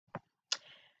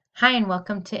Hi, and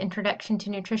welcome to Introduction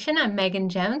to Nutrition. I'm Megan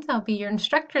Jones. I'll be your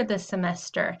instructor this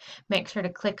semester. Make sure to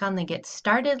click on the Get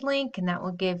Started link, and that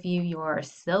will give you your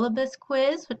syllabus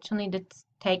quiz, which you'll need to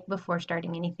take before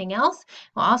starting anything else.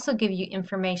 We'll also give you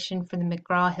information for the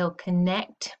McGraw-Hill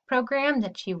Connect program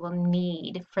that you will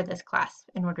need for this class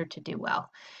in order to do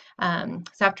well. So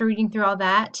after reading through all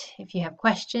that, if you have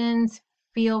questions,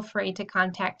 feel free to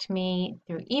contact me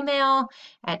through email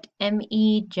at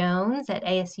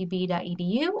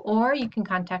mejones@asub.edu, or you can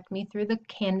contact me through the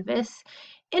Canvas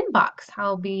inbox.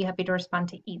 I'll be happy to respond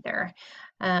to either.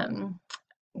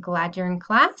 Glad you're in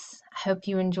class. I hope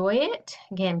you enjoy it.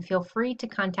 Again, feel free to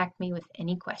contact me with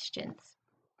any questions.